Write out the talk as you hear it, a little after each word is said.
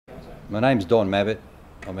My name's Don Mabbott.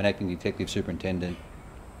 I'm an acting detective superintendent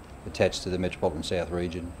attached to the Metropolitan South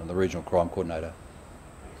region. I'm the regional crime coordinator.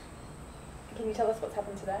 Can you tell us what's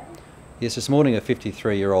happened today? Yes, this morning a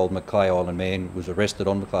 53-year-old Macleay Island man was arrested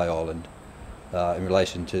on Macleay Island in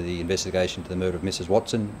relation to the investigation to the murder of Mrs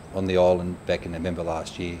Watson on the island back in November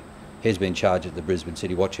last year. He has been charged at the Brisbane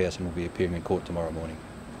City Watch House and will be appearing in court tomorrow morning.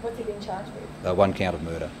 What's he been charged with? One count of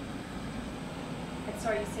murder. And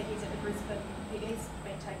sorry, you said he's at the Brisbane. He is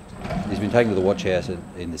being taken to. He's been taken to the Watch House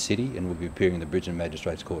in the city and will be appearing in the Brisbane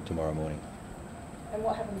Magistrates Court tomorrow morning. And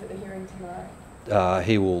what happens at the hearing tomorrow?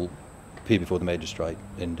 He will appear before the magistrate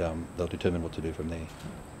and they'll determine what to do from there.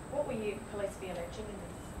 What will you police be alleging in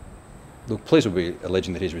this? Look, police will be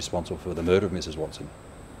alleging that he's responsible for the murder of Mrs Watson.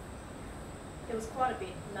 There was quite a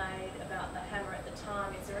bit made about the hammer at the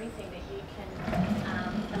time. Is there anything that you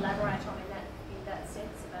can elaborate on in that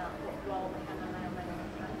sense about what role the hammer may or may not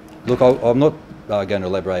play? Look, I'm not going to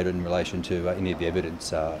elaborate in relation to any of the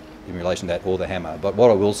evidence in relation to that or the hammer, but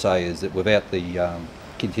what I will say is that without the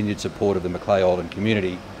continued support of the Macleay Island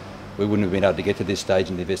community, we wouldn't have been able to get to this stage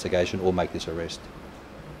in the investigation or make this arrest.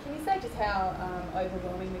 Can you say just how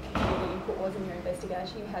overwhelming the community input was in your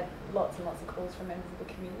investigation? You had lots and lots of calls from members of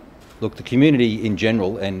the community. Look, the community in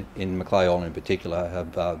general and in Macleay Island in particular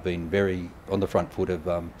have been very on the front foot, have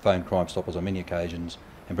phoned Crime Stoppers on many occasions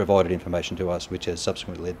and provided information to us, which has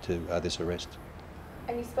subsequently led to this arrest.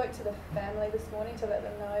 And you spoke to the family this morning to let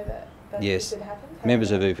them know that yes, this had happened?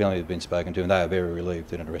 Members of the family have been spoken to and they are very relieved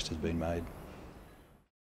that an arrest has been made.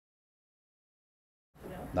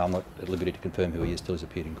 No, I'm not at liberty to confirm who he is till he's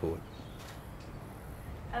appeared in court.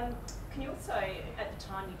 Can you also, at the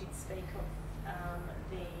time you did speak of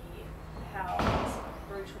how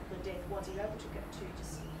brutal the death was, are you able to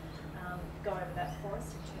just go over that for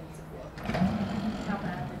us in terms of how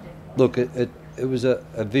bad the death was? Look, it was a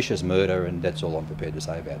vicious murder and that's all I'm prepared to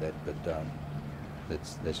say about that, but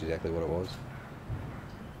that's exactly what it was.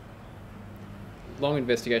 Long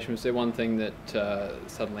investigation, was there one thing that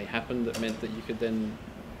suddenly happened that meant that you could then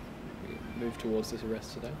move towards this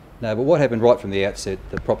arrest today? No, but what happened right from the outset,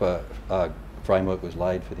 the proper framework was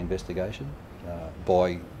laid for the investigation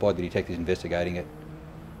by the detectives investigating it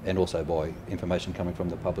and also by information coming from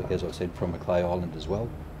the public, as I said, from Macleay Island as well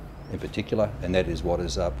in particular, and that is what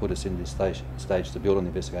has put us in this stage to build on the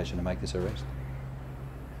investigation to make this arrest.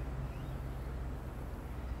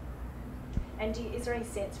 And is there any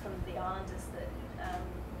sense from the islanders that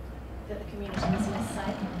the community is less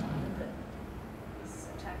safe that this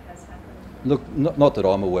attack has happened? Look, not that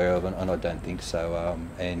I'm aware of, and I don't think so.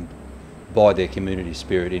 And by their community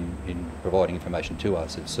spirit in providing information to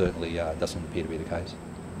us, it certainly doesn't appear to be the case.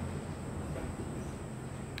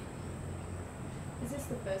 Is this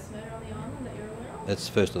the first murder on the island that you're aware of? That's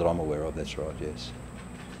the first that I'm aware of, that's right, yes.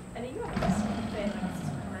 And are you able to fair notice to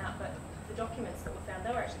come out, but the documents that were found,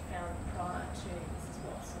 they were actually found prior to Mrs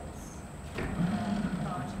Watson's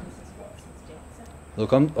death.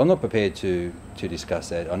 Look, I'm not prepared to discuss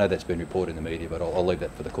that. I know that's been reported in the media, but I'll leave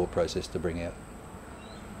that for the court process to bring out.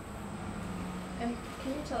 And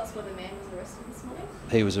can you tell us where the man was arrested this morning?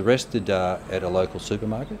 He was arrested at a local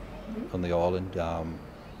supermarket on the island.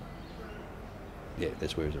 Yeah,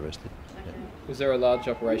 that's where he was arrested. Okay. Yeah. Was there a large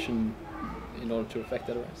operation in order to effect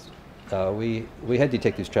that arrest? We had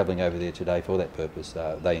detectives travelling over there today for that purpose.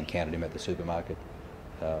 They encountered him at the supermarket,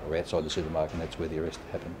 or outside the supermarket, and that's where the arrest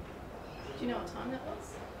happened. Do you know what time that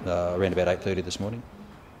was? Around about 8:30 this morning.